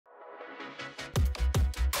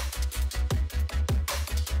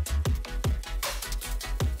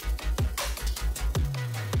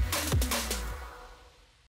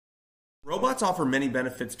Robots offer many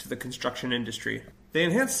benefits to the construction industry. They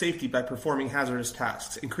enhance safety by performing hazardous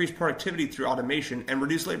tasks, increase productivity through automation, and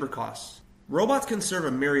reduce labor costs. Robots can serve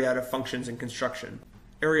a myriad of functions in construction.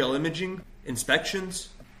 Aerial imaging, inspections,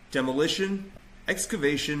 demolition,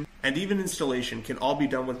 excavation, and even installation can all be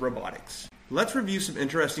done with robotics. Let's review some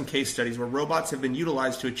interesting case studies where robots have been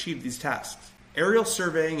utilized to achieve these tasks. Aerial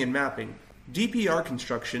surveying and mapping. DPR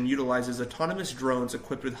construction utilizes autonomous drones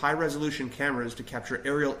equipped with high-resolution cameras to capture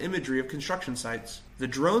aerial imagery of construction sites. The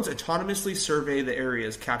drones autonomously survey the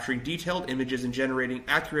areas, capturing detailed images and generating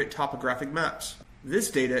accurate topographic maps.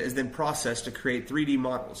 This data is then processed to create 3D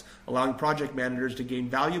models, allowing project managers to gain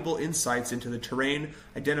valuable insights into the terrain,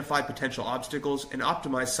 identify potential obstacles, and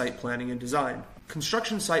optimize site planning and design.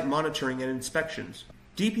 Construction site monitoring and inspections.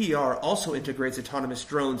 DPR also integrates autonomous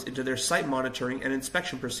drones into their site monitoring and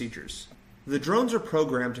inspection procedures. The drones are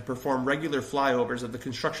programmed to perform regular flyovers of the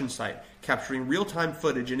construction site, capturing real-time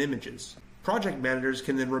footage and images. Project managers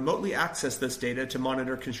can then remotely access this data to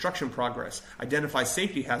monitor construction progress, identify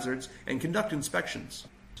safety hazards, and conduct inspections.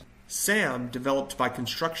 SAM, developed by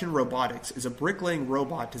Construction Robotics, is a bricklaying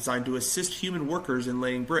robot designed to assist human workers in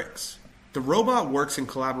laying bricks. The robot works in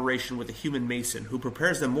collaboration with a human mason who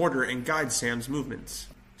prepares the mortar and guides SAM's movements.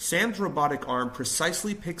 SAM's robotic arm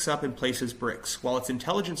precisely picks up and places bricks, while its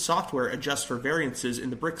intelligent software adjusts for variances in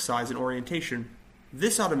the brick size and orientation.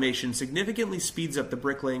 This automation significantly speeds up the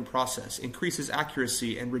bricklaying process, increases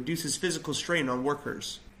accuracy, and reduces physical strain on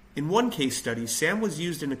workers. In one case study, SAM was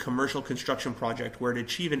used in a commercial construction project where it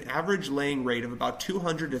achieved an average laying rate of about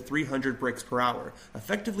 200 to 300 bricks per hour,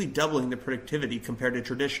 effectively doubling the productivity compared to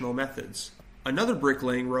traditional methods. Another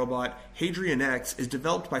bricklaying robot, Hadrian X, is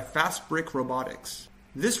developed by Fast Brick Robotics.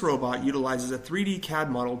 This robot utilizes a 3D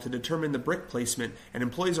CAD model to determine the brick placement and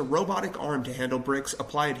employs a robotic arm to handle bricks,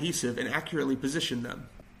 apply adhesive, and accurately position them.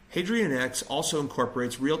 Hadrian X also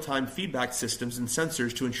incorporates real-time feedback systems and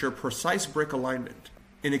sensors to ensure precise brick alignment.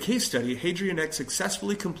 In a case study, Hadrian X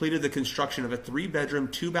successfully completed the construction of a 3-bedroom,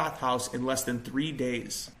 2-bath house in less than 3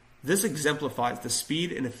 days. This exemplifies the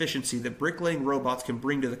speed and efficiency that bricklaying robots can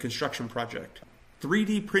bring to the construction project.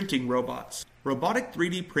 3D printing robots. Robotic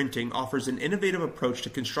 3D printing offers an innovative approach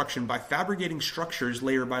to construction by fabricating structures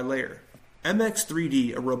layer by layer.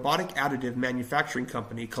 MX3D, a robotic additive manufacturing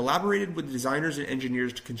company, collaborated with designers and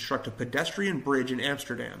engineers to construct a pedestrian bridge in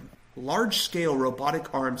Amsterdam. Large-scale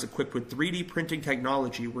robotic arms equipped with 3D printing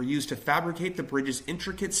technology were used to fabricate the bridge's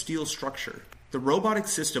intricate steel structure. The robotic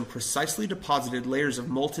system precisely deposited layers of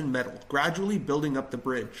molten metal, gradually building up the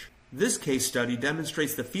bridge. This case study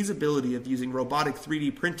demonstrates the feasibility of using robotic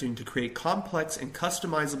 3D printing to create complex and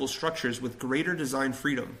customizable structures with greater design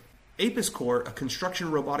freedom. ApisCore, a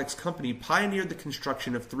construction robotics company, pioneered the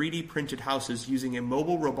construction of 3D printed houses using a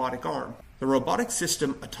mobile robotic arm. The robotic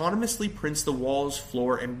system autonomously prints the walls,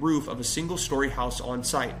 floor, and roof of a single-story house on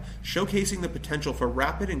site, showcasing the potential for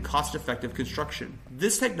rapid and cost-effective construction.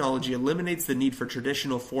 This technology eliminates the need for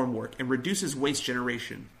traditional formwork and reduces waste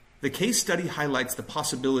generation. The case study highlights the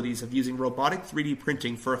possibilities of using robotic 3D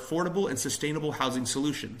printing for affordable and sustainable housing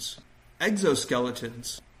solutions.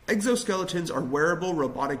 Exoskeletons. Exoskeletons are wearable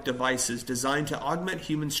robotic devices designed to augment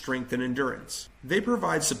human strength and endurance. They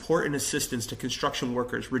provide support and assistance to construction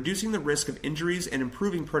workers, reducing the risk of injuries and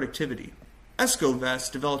improving productivity.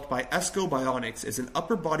 ESCO-Vest, developed by ESCO Bionics, is an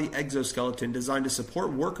upper-body exoskeleton designed to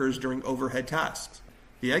support workers during overhead tasks.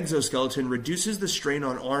 The exoskeleton reduces the strain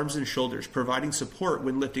on arms and shoulders, providing support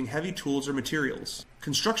when lifting heavy tools or materials.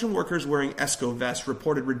 Construction workers wearing ESCO-Vests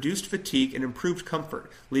reported reduced fatigue and improved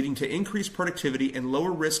comfort, leading to increased productivity and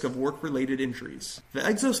lower risk of work-related injuries. The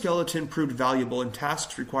exoskeleton proved valuable in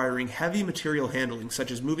tasks requiring heavy material handling,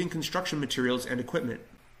 such as moving construction materials and equipment.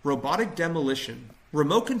 Robotic demolition.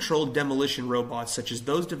 Remote-controlled demolition robots, such as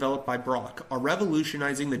those developed by Brock, are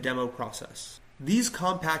revolutionizing the demo process. These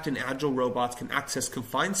compact and agile robots can access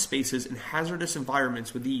confined spaces and hazardous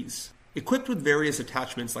environments with ease. Equipped with various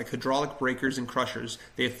attachments like hydraulic breakers and crushers,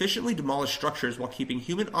 they efficiently demolish structures while keeping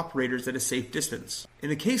human operators at a safe distance. In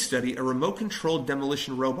a case study, a remote-controlled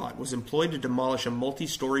demolition robot was employed to demolish a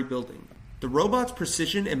multi-story building. The robot's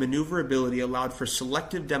precision and maneuverability allowed for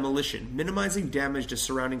selective demolition, minimizing damage to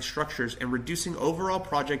surrounding structures and reducing overall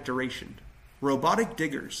project duration. Robotic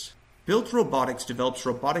diggers. Built Robotics develops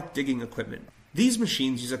robotic digging equipment. These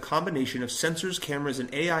machines use a combination of sensors, cameras,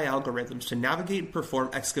 and AI algorithms to navigate and perform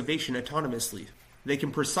excavation autonomously. They can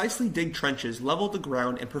precisely dig trenches, level the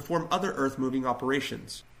ground, and perform other earth-moving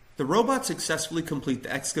operations. The robots successfully complete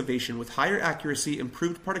the excavation with higher accuracy,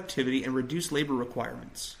 improved productivity, and reduced labor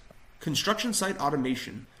requirements. Construction site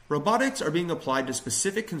automation. Robotics are being applied to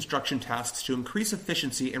specific construction tasks to increase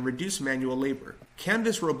efficiency and reduce manual labor.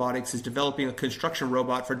 Canvas Robotics is developing a construction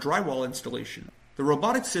robot for drywall installation. The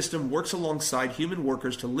robotic system works alongside human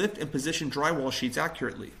workers to lift and position drywall sheets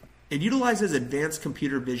accurately. It utilizes advanced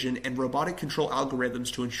computer vision and robotic control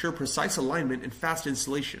algorithms to ensure precise alignment and fast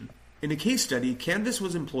installation. In a case study, Canvas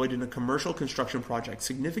was employed in a commercial construction project,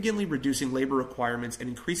 significantly reducing labor requirements and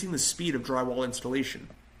increasing the speed of drywall installation.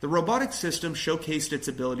 The robotic system showcased its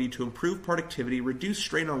ability to improve productivity, reduce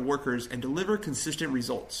strain on workers, and deliver consistent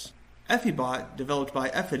results. EffiBot, developed by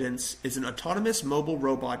Effidence, is an autonomous mobile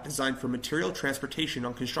robot designed for material transportation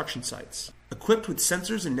on construction sites. Equipped with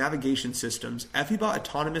sensors and navigation systems, EffiBot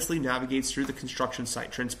autonomously navigates through the construction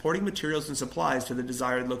site, transporting materials and supplies to the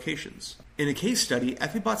desired locations. In a case study,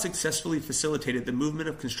 EffiBot successfully facilitated the movement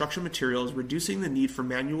of construction materials, reducing the need for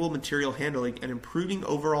manual material handling and improving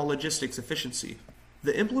overall logistics efficiency.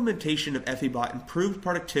 The implementation of EffiBot improved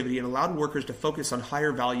productivity and allowed workers to focus on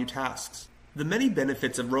higher value tasks. The many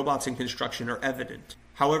benefits of robots in construction are evident.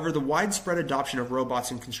 However, the widespread adoption of robots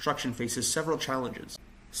in construction faces several challenges.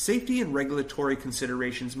 Safety and regulatory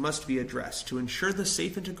considerations must be addressed to ensure the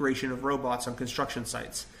safe integration of robots on construction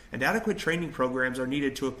sites, and adequate training programs are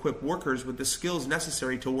needed to equip workers with the skills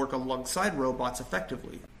necessary to work alongside robots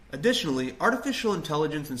effectively. Additionally, artificial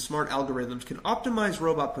intelligence and smart algorithms can optimize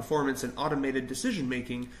robot performance and automated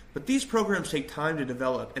decision-making, but these programs take time to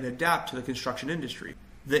develop and adapt to the construction industry.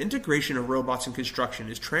 The integration of robots in construction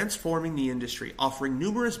is transforming the industry, offering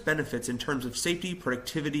numerous benefits in terms of safety,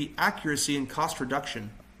 productivity, accuracy, and cost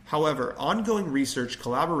reduction. However, ongoing research,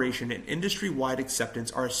 collaboration, and industry-wide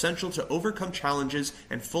acceptance are essential to overcome challenges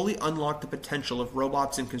and fully unlock the potential of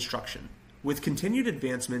robots in construction. With continued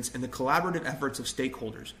advancements in the collaborative efforts of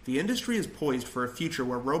stakeholders, the industry is poised for a future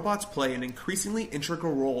where robots play an increasingly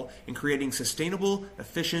integral role in creating sustainable,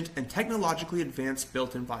 efficient, and technologically advanced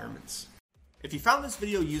built environments. If you found this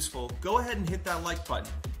video useful, go ahead and hit that like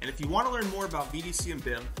button. And if you want to learn more about VDC and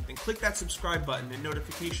BIM, then click that subscribe button and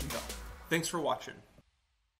notification bell. Thanks for watching.